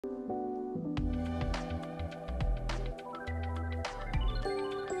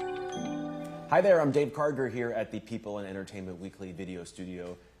Hi there, I'm Dave Carter here at the People and Entertainment Weekly video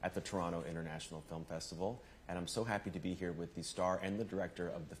studio at the Toronto International Film Festival. And I'm so happy to be here with the star and the director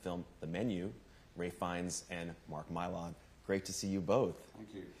of the film The Menu, Ray Fiennes and Mark Mylod. Great to see you both.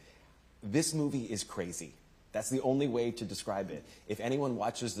 Thank you. This movie is crazy. That's the only way to describe it. If anyone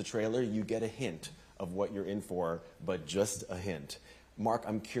watches the trailer, you get a hint of what you're in for, but just a hint. Mark,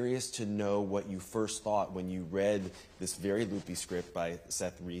 I'm curious to know what you first thought when you read this very loopy script by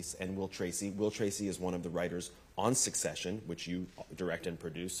Seth Reese and Will Tracy. Will Tracy is one of the writers on Succession, which you direct and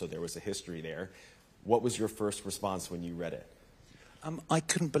produce, so there was a history there. What was your first response when you read it? I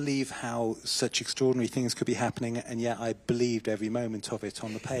couldn't believe how such extraordinary things could be happening, and yet I believed every moment of it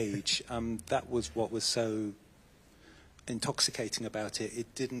on the page. That was what was so intoxicating about it.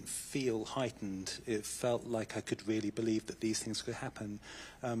 It didn't feel heightened. It felt like I could really believe that these things could happen.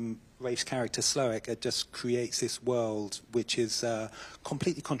 Rafe's character, Slowick, just creates this world which is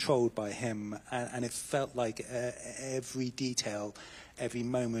completely controlled by him, and it felt like every detail, every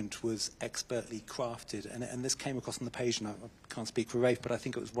moment was expertly crafted, and this came across on the page, and I can't speak for Rafe, but I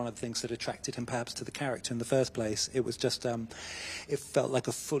think it was one of the things that attracted him perhaps to the character in the first place. It was just, it felt like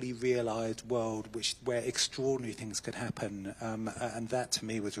a fully realised world where extraordinary things could happen, and that to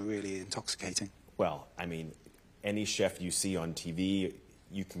me was really intoxicating. Well, I mean, any chef you see on TV,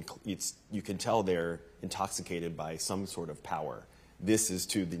 you can tell they're intoxicated by some sort of power. This is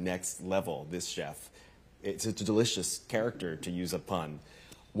to the next level, this chef. It's a delicious character, to use a pun.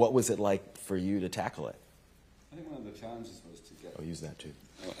 What was it like for you to tackle it? I think one of the challenges was to get... I'll use that too.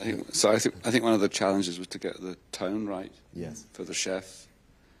 I think one of the challenges was to get the tone right. Yes. For the chef,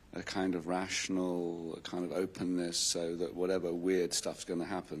 a kind of rational, a kind of openness, so that whatever weird stuff's going to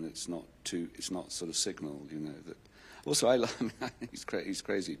happen, it's not sort of signal, you know. That. Also, I mean, he's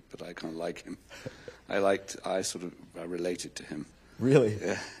crazy, but I kind of like him. I related to him. Really?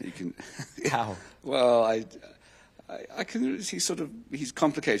 Yeah, you can. How? Well, I can. He's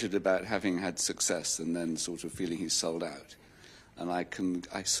complicated about having had success and then sort of feeling he's sold out, and I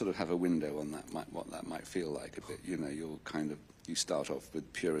sort of have a window on that, what that might feel like a bit. You know, you start off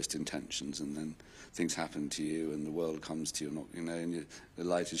with purest intentions, and then things happen to you, and the world comes to you, and the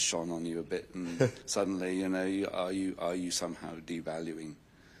light is shone on you a bit, and suddenly, you know, are you somehow devaluing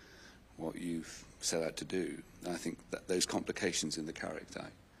what you've set out to do? And I think that those complications in the character.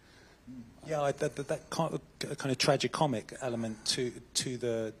 Yeah, that kind of tragicomic element to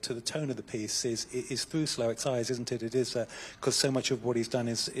the tone of the piece is through Slowick's eyes, isn't it? It is because so much of what he's done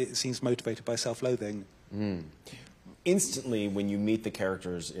it seems motivated by self-loathing. Mm. Instantly, when you meet the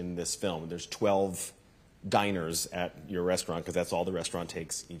characters in this film, there's 12 diners at your restaurant, because that's all the restaurant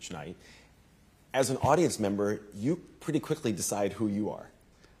takes each night. As an audience member, you pretty quickly decide who you are.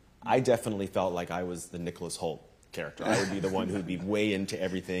 I definitely felt like I was the Nicholas Hoult character. I would be the one who'd be way into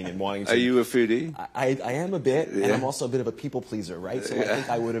everything and wanting to... Are you a foodie? I am a bit, yeah. and I'm also a bit of a people pleaser, right? So I think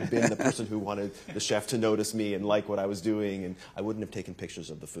I would have been the person who wanted the chef to notice me and like what I was doing, and I wouldn't have taken pictures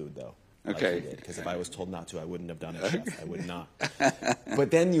of the food, though. Okay. Because if I was told not to, I wouldn't have done it, chef. I would not.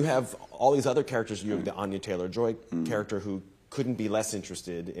 But then you have all these other characters. You have the Anya Taylor-Joy character who couldn't be less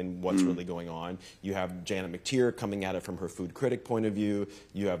interested in what's really going on. You have Janet McTeer coming at it from her food critic point of view.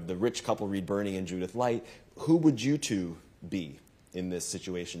 You have the rich couple, Reed Birney and Judith Light. Who would you two be in this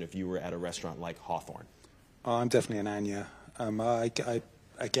situation if you were at a restaurant like Hawthorne? Oh, I'm definitely an Anya.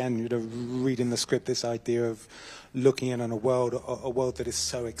 Again, you know, reading the script, this idea of looking in on a world that is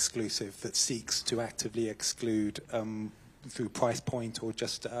so exclusive, that seeks to actively exclude through price point or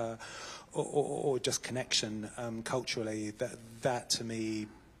just connection culturally. That to me,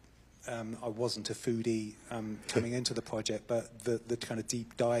 I wasn't a foodie coming into the project, but the kind of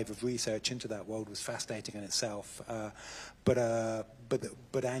deep dive of research into that world was fascinating in itself. But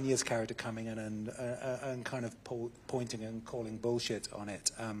Anya's character coming in and kind of pointing and calling bullshit on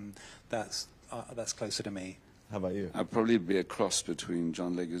it, that's closer to me. How about you? I'd probably be a cross between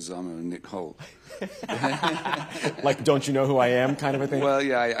John Leguizamo and Nick Hoult. Like, don't you know who I am kind of a thing? Well,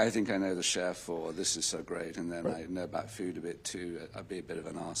 yeah, I think I know the chef, or this is so great, and then I know about food a bit too. I'd be a bit of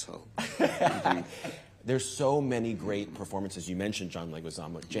an asshole. There's so many great performances. You mentioned John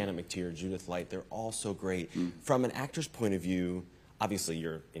Leguizamo, Janet McTeer, Judith Light. They're all so great. From an actor's point of view, obviously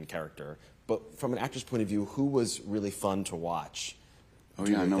you're in character, but from an actor's point of view, who was really fun to watch? Oh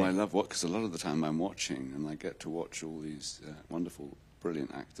yeah, no, I love because a lot of the time I'm watching, and I get to watch all these wonderful,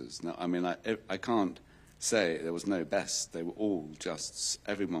 brilliant actors. Now, I mean, I can't say there was no best. They were all just,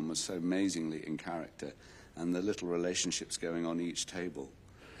 everyone was so amazingly in character, and the little relationships going on each table.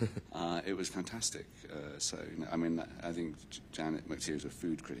 It was fantastic. So, you know, I mean, I think Janet McTeer, as a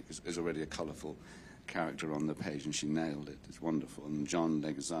food critic, is already a colourful character on the page, and she nailed it. It's wonderful. And John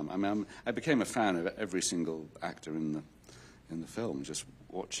Leguizamo. I mean, I became a fan of every single actor in the film. Just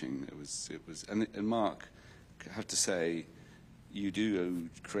watching, it was. And Mark, I have to say, you do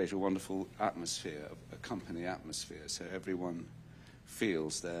create a wonderful atmosphere, a company atmosphere. So everyone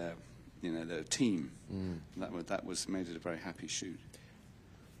feels they're a team. That was made it a very happy shoot.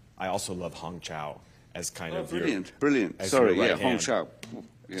 I also love Hong Chow as kind of brilliant. Sorry, yeah, Hong Chow.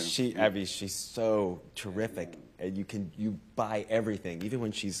 Yeah. Abby, she's so terrific. And you buy everything, even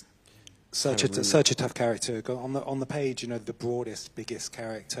when she's such a tough character. On the page, the broadest, biggest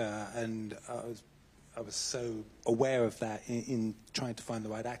character, and I was so aware of that in trying to find the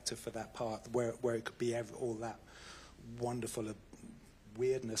right actor for that part, where it could be all that wonderful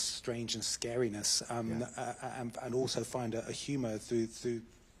weirdness, strangeness, scariness, and also find a humour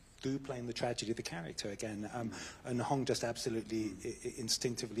through playing the tragedy of the character again. And Hong just absolutely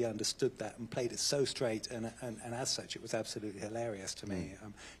instinctively understood that and played it so straight, and as such, it was absolutely hilarious to me.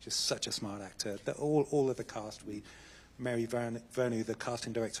 Just such a smart actor. All of the cast, Mary Vernu, the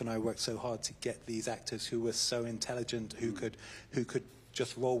casting director, and I worked so hard to get these actors who were so intelligent, who could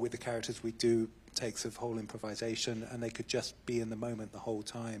just roll with the characters. We do takes of whole improvisation, and they could just be in the moment the whole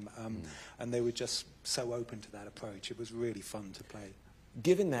time. And they were just so open to that approach. It was really fun to play.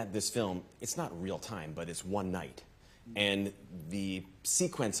 Given that this film, it's not real time, but it's one night, and the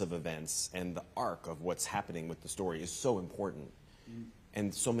sequence of events and the arc of what's happening with the story is so important,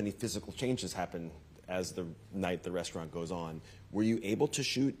 and so many physical changes happen as the night the restaurant goes on. Were you able to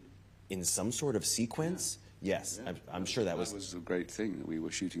shoot in some sort of sequence? Yes, yeah. I'm sure that was a great thing, that we were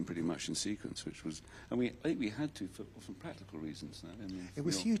shooting pretty much in sequence, which was, and I think we had to for practical reasons. I mean, it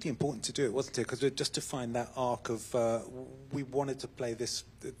was hugely important to do it, wasn't it? Because just to find that arc of, we wanted to play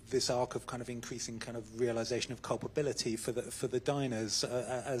this arc of kind of increasing kind of realization of culpability for the diners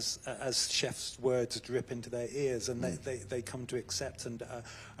as chefs' words drip into their ears, and they come to accept and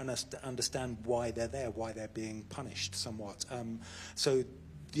understand why they're there, why they're being punished somewhat. So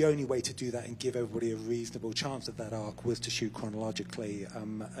the only way to do that and give everybody a reasonable chance at that arc was to shoot chronologically,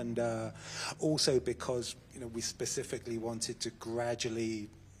 and also because we specifically wanted to gradually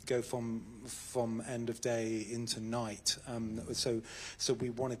go from end of day into night. So we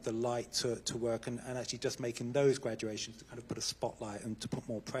wanted the light to work, and actually just making those graduations to kind of put a spotlight and to put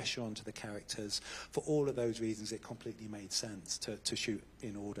more pressure onto the characters. For all of those reasons, it completely made sense to shoot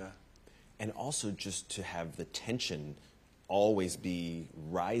in order. And also just to have the tension always be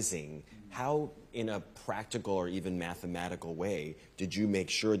rising. How, in a practical or even mathematical way, did you make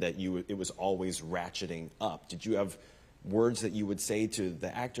sure that it was always ratcheting up? Did you have words that you would say to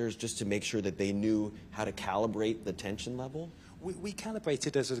the actors just to make sure that they knew how to calibrate the tension level? We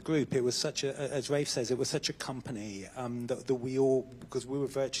calibrated as a group. It was such as Rafe says, it was such a company that we all, because we were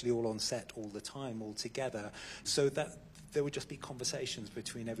virtually all on set all the time, all together, so that there would just be conversations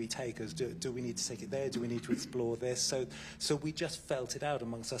between every take as, do we need to take it there? Do we need to explore this? So we just felt it out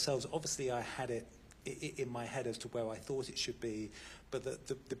amongst ourselves. Obviously, I had it in my head as to where I thought it should be, but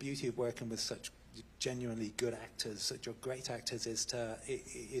the beauty of working with such genuinely good actors, such great actors, is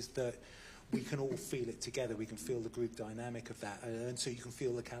that we can all feel it together. We can feel the group dynamic of that. And so you can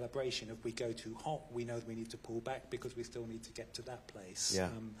feel the calibration. If we go too hot, we know that we need to pull back because we still need to get to that place. Yeah.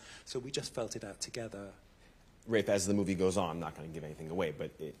 So we just felt it out together. Rafe, as the movie goes on, I'm not going to give anything away,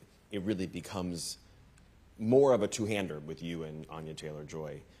 but it really becomes more of a two-hander with you and Anya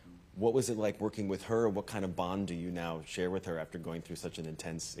Taylor-Joy. What was it like working with her? What kind of bond do you now share with her after going through such an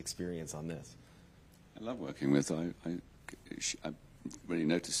intense experience on this? I love working with her. I really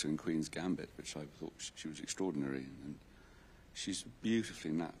noticed her in Queen's Gambit, which I thought she was extraordinary. And she's a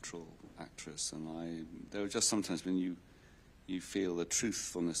beautifully natural actress, and there are just sometimes when you feel the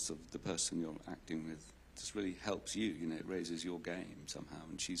truthfulness of the person you're acting with. Just really helps you, it raises your game somehow,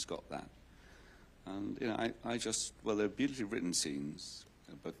 and she's got that. And, there are beautifully written scenes,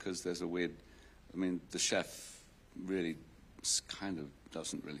 because there's a weird, the chef really kind of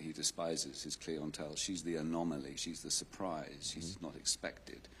doesn't really, he despises his clientele. She's the anomaly, she's the surprise, she's not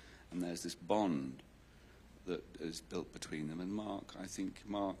expected. And there's this bond that is built between them. And I think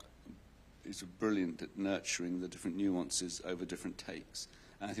Mark is brilliant at nurturing the different nuances over different takes.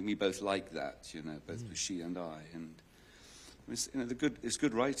 And I think we both like that, both she and I. And it's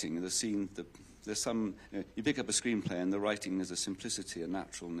good writing. The scene, there's some. You pick up a screenplay, and the writing is a simplicity, a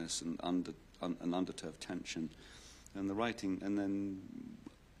naturalness, and an undertow of tension. And the writing, and then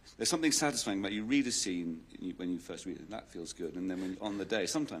there's something satisfying about you read a scene when you first read it, and that feels good. And then on the day,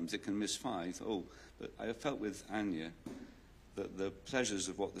 sometimes it can misfire. You thought, but I felt with Anya that the pleasures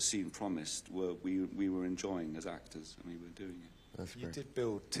of what the scene promised we were enjoying as actors. We were doing it. That's You great.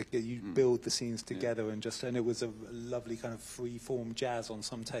 did build the scenes together, and it was a lovely kind of free-form jazz on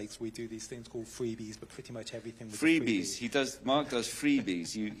some takes. We do these things called freebies, but pretty much everything was Freebies. Mark does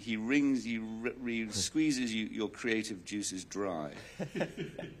freebies. He rings, squeezes your creative juices dry,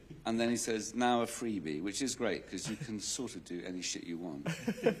 and then he says, "Now a freebie," which is great because you can sort of do any shit you want.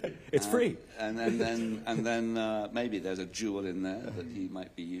 It's free. And then maybe there's a jewel in there that he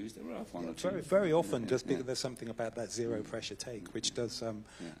might be used. There are one or two. Very often, just because there's something about that zero pressure take, which does,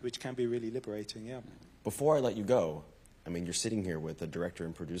 which can be really liberating. Yeah. Before I let you go, I mean, you're sitting here with the director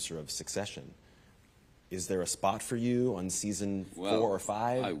and producer of Succession. Is there a spot for you on season 4 or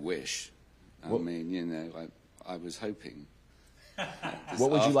 5? I wish. I mean, you know, I was hoping.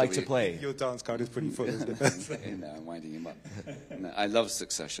 What would you like to play? Your dance card is pretty full, isn't it? You know, I'm winding him up. No, I love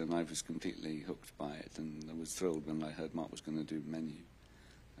Succession. I was completely hooked by it, and I was thrilled when I heard Mark was going to do Menu.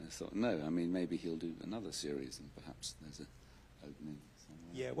 And I thought, no, I mean, maybe he'll do another series, and perhaps there's an opening somewhere.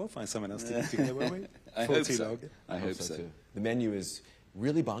 Yeah, we'll find someone else to do together, won't we? I hope so. I hope so. Too. The Menu is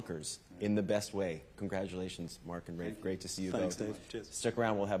really bonkers in the best way. Congratulations, Mark and Rafe. Great to see you Thanks, both. Dave. Cheers. Stick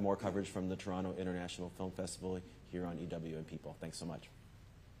around. We'll have more coverage from the Toronto International Film Festival here on EW and People. Thanks so much.